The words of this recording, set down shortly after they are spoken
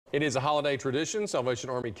It is a holiday tradition. Salvation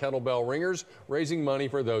Army kettlebell ringers raising money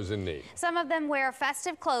for those in need. Some of them wear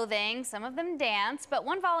festive clothing, some of them dance, but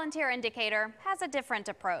one volunteer in Decatur has a different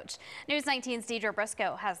approach. News 19's Deidre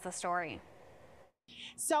Briscoe has the story.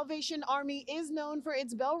 Salvation Army is known for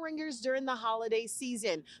its bell ringers during the holiday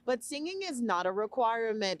season, but singing is not a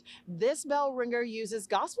requirement. This bell ringer uses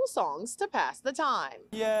gospel songs to pass the time.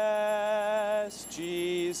 Yes,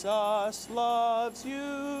 Jesus loves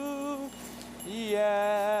you.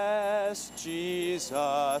 Yes,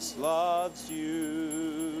 Jesus loves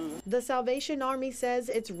you. The Salvation Army says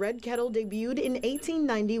its Red Kettle debuted in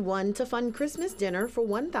 1891 to fund Christmas dinner for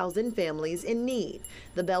 1,000 families in need.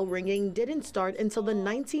 The bell ringing didn't start until the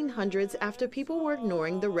 1900s after people were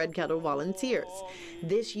ignoring the Red Kettle volunteers.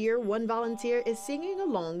 This year, one volunteer is singing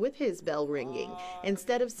along with his bell ringing.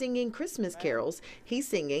 Instead of singing Christmas carols, he's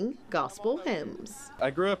singing gospel hymns.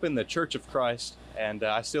 I grew up in the Church of Christ, and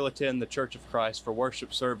I still attend the Church of Christ for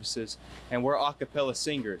worship services, and we're a cappella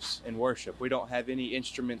singers in worship. We don't have any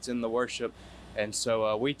instruments in the worship, and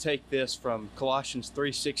so we take this from Colossians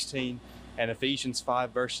 3:16 and Ephesians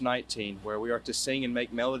 5 verse 19, where we are to sing and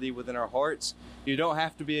make melody within our hearts. You don't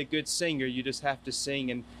have to be a good singer, you just have to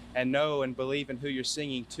sing and know and believe in who you're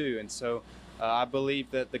singing to. And so I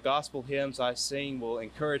believe that the gospel hymns I sing will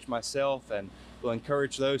encourage myself and will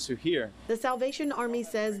encourage those who hear. The Salvation Army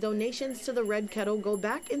says donations to the Red Kettle go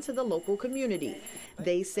back into the local community.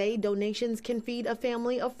 They say donations can feed a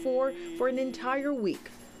family of 4 for an entire week.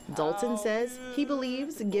 Dalton says he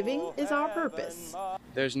believes giving is our purpose.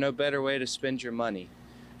 There's no better way to spend your money.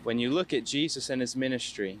 When you look at Jesus and his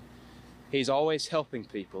ministry, he's always helping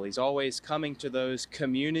people. He's always coming to those,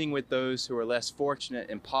 communing with those who are less fortunate,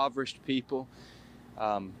 impoverished people.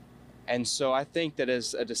 And so I think that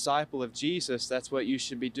as a disciple of Jesus, that's what you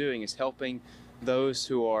should be doing, is helping those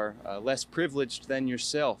who are less privileged than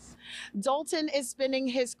yourself. Dalton is spending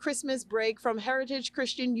his Christmas break from Heritage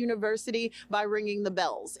Christian University by ringing the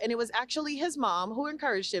bells. And it was actually his mom who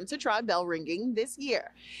encouraged him to try bell ringing this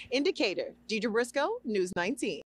year. In Decatur, Deidre Briscoe, News 19.